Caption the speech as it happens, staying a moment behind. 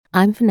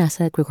I'm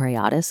Vanessa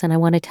Grigoriadis, and I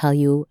want to tell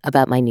you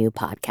about my new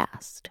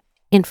podcast,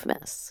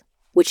 Infamous,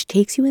 which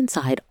takes you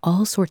inside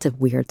all sorts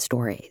of weird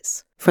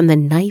stories, from the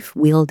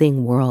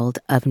knife-wielding world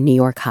of New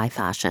York high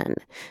fashion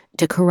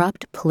to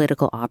corrupt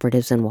political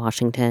operatives in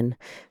Washington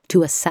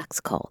to a sex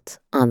cult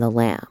on the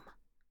lam.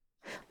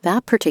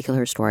 That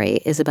particular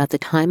story is about the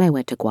time I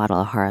went to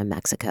Guadalajara,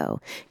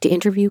 Mexico, to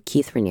interview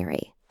Keith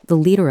Raniere, the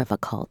leader of a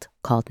cult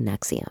called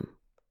Nxivm.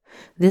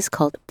 This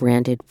cult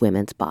branded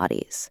women's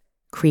bodies,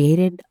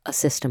 created a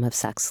system of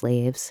sex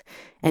slaves,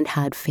 and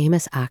had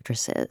famous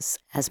actresses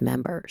as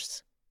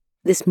members.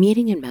 This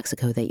meeting in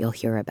Mexico that you'll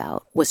hear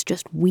about was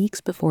just weeks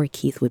before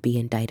Keith would be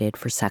indicted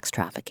for sex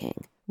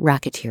trafficking,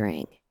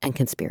 racketeering, and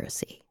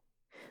conspiracy.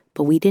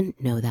 But we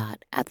didn't know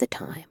that at the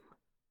time.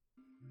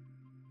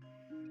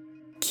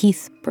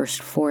 Keith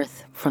burst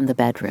forth from the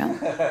bedroom.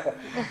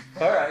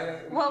 All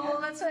right. Well,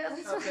 let's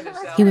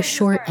He was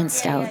short and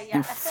stout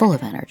and full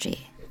of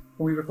energy.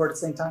 Can we record at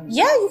the same time?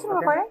 Yeah, you can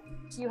record it.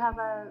 Do you have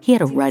a... He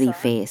had a ruddy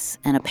face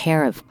and a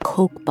pair of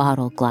Coke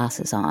bottle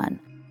glasses on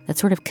that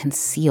sort of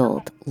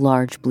concealed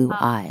large blue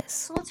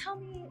eyes. So tell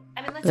me...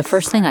 The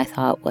first thing I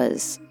thought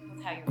was,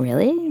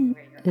 really?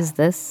 Is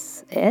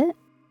this it?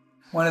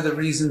 One of the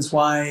reasons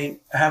why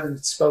I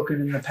haven't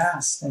spoken in the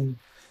past, and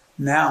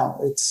now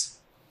it's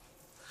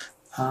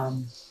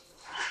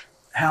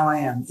how I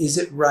am. Is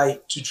it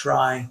right to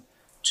try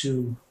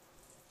to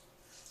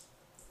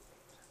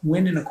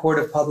win in a court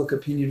of public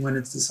opinion when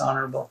it's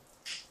dishonorable?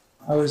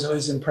 I was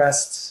always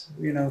impressed,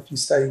 if you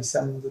study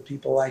some of the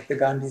people like the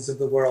Gandhis of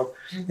the world,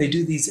 they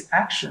do these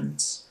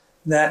actions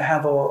that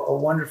have a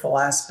wonderful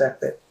aspect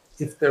that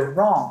if they're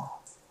wrong,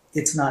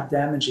 it's not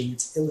damaging,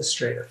 it's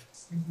illustrative.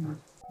 Mm-hmm.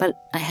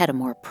 But I had a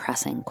more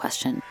pressing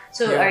question.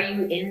 So are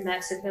you in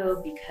Mexico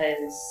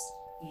because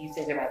you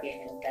think there might be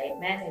an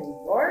indictment in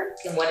New York?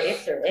 And what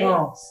if there is?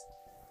 Oh.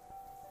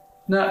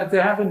 No, I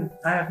haven't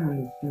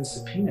been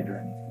subpoenaed or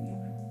anything even.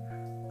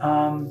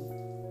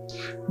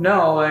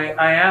 No,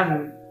 I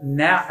am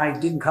now. I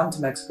didn't come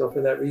to Mexico for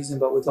that reason,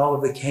 but with all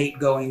of the hate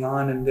going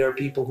on, and there are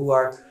people who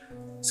are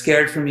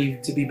scared for me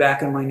to be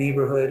back in my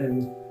neighborhood,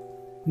 and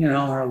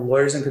our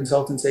lawyers and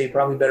consultants say you're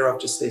probably better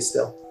off just stay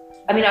still.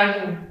 Are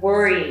you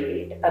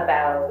worried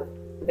about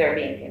there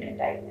being an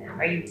indictment?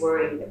 Are you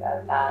worried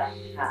about that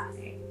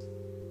happening?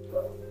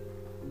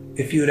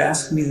 If you had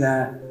asked me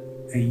that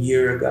a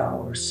year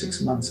ago or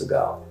 6 months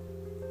ago,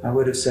 I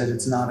would have said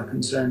it's not a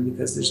concern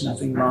because there's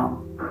nothing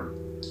wrong.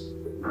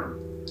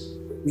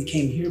 We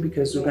came here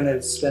because we're going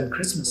to spend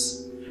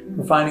Christmas.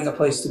 We're finding a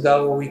place to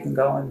go where we can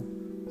go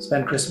and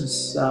spend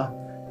Christmas.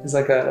 It's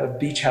like a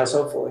beach house,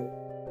 hopefully.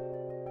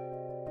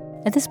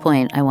 At this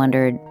point, I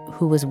wondered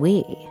who was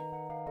we?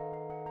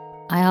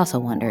 I also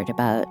wondered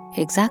about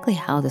exactly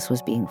how this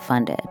was being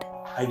funded.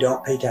 I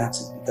don't pay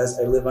taxes because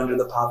I live under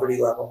the poverty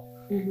level.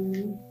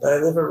 Mm-hmm. But I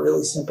live a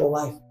really simple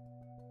life.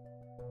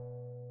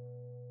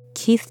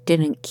 Keith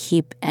didn't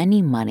keep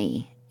any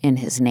money in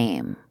his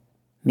name.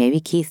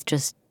 Maybe Keith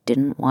just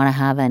didn't want to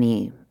have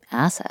any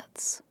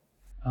assets.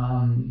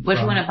 What if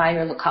you want to buy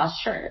your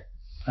Lacoste shirt?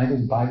 I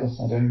didn't buy this.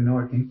 I don't even know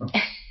where it came from.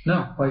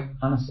 No, quite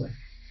honestly.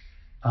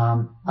 As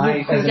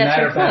a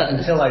matter of fact,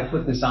 until I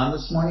put this on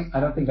this morning,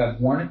 I don't think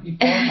I've worn it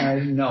before, and I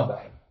didn't know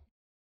about it.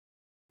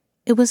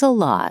 It was a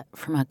lot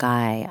from a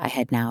guy I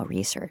had now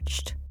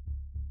researched.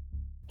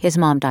 His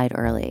mom died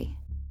early.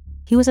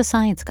 He was a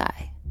science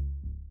guy.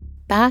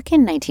 Back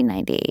in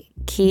 1990,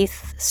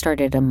 Keith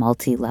started a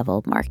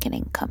multi-level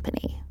marketing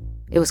company.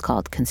 It was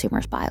called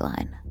Consumer's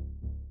Byline.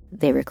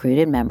 They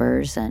recruited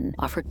members and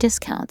offered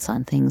discounts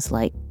on things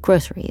like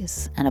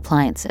groceries and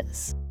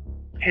appliances.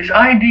 His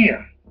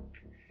idea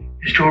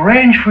is to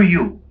arrange for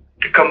you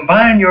to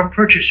combine your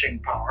purchasing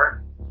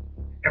power,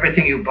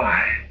 everything you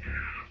buy,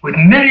 with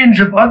millions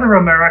of other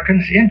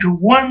Americans into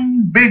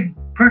one big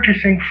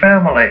purchasing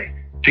family,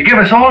 to give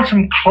us all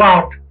some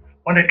clout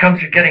when it comes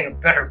to getting a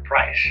better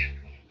price.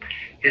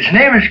 His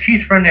name is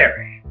Keith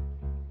Raniere.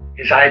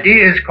 His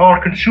idea is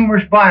called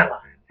Consumer's Byline,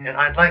 and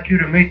I'd like you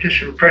to meet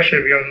this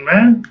impressive young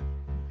man.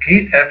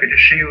 Keith, happy to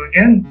see you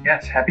again.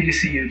 Yes, happy to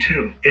see you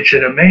too. It's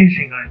an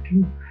amazing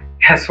idea.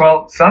 Yes,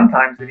 well,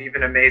 sometimes it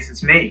even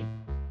amazes me.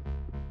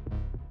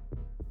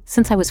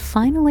 Since I was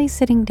finally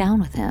sitting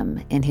down with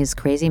him in his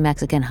crazy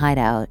Mexican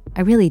hideout,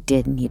 I really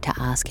did need to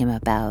ask him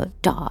about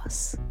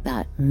DOS,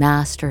 that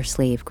master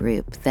slave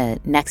group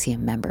that Nxivm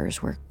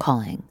members were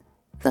calling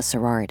the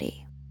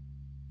sorority.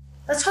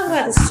 Let's talk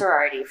about the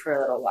sorority for a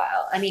little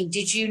while.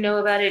 Did you know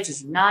about it?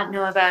 Did you not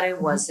know about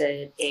it? Was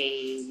it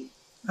a...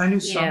 I knew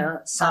some.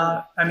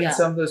 Some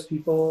of those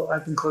people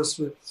I've been close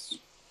with,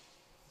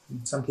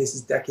 in some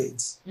cases,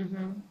 decades.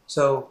 Mm-hmm.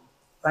 So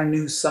I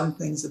knew some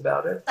things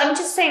about it. I'm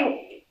just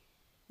saying,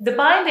 the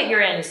bind that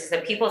you're in is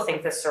that people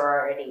think the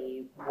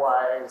sorority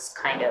was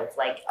kind of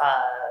like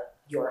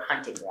your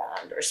hunting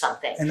ground or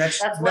something. And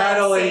that's not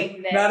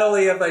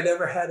only have I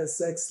never had a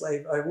sex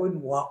slave, I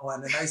wouldn't want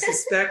one. And I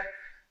suspect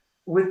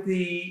with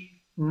the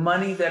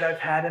money that I've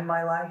had in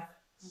my life,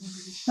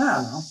 I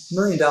don't know,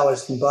 $1 million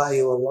can buy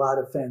you a lot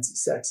of fancy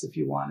sex if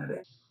you wanted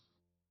it.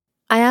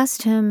 I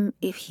asked him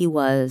if he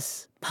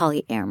was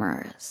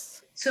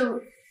polyamorous.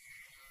 So,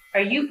 are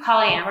you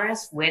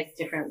polyamorous with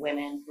different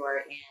women who are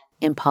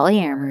in? In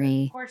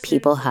polyamory,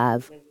 people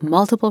have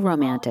multiple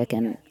romantic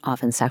and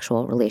often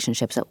sexual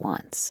relationships at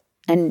once,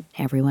 and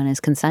everyone is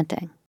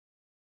consenting.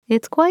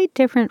 It's quite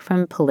different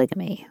from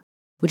polygamy,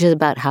 which is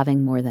about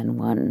having more than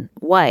one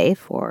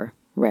wife, or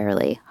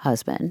rarely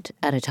husband,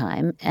 at a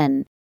time,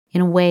 and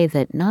in a way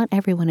that not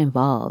everyone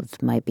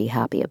involved might be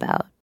happy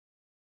about.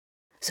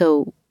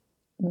 So,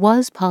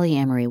 was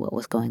polyamory what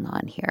was going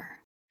on here?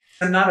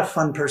 I'm not a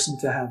fun person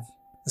to have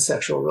a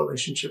sexual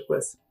relationship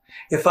with.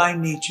 If I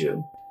meet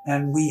you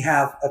and we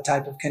have a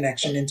type of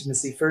connection,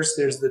 intimacy, first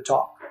there's the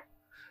talk.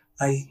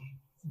 I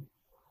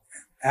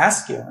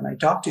ask you and I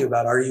talk to you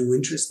about, are you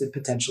interested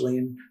potentially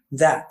in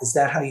that? Is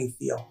that how you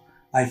feel?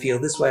 I feel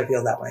this way, I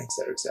feel that way, et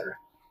cetera, et cetera.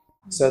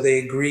 So they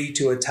agree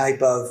to a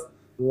type of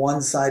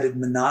one-sided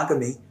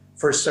monogamy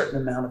for a certain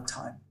amount of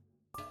time.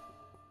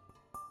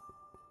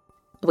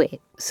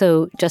 Wait,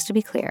 so just to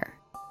be clear,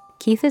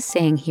 Keith is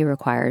saying he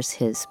requires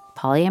his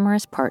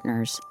polyamorous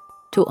partners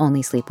to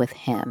only sleep with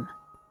him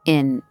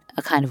in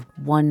a kind of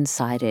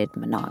one-sided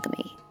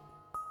monogamy,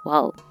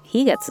 while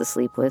he gets to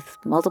sleep with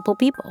multiple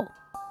people.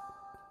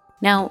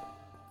 Now,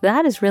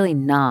 that is really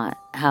not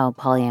how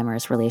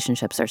polyamorous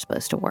relationships are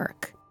supposed to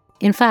work.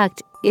 In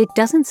fact, it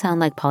doesn't sound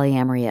like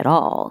polyamory at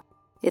all.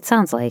 It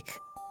sounds like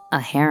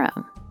a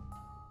harem.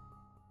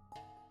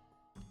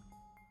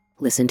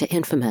 Listen to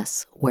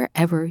Infamous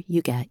wherever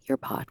you get your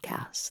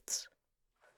podcasts.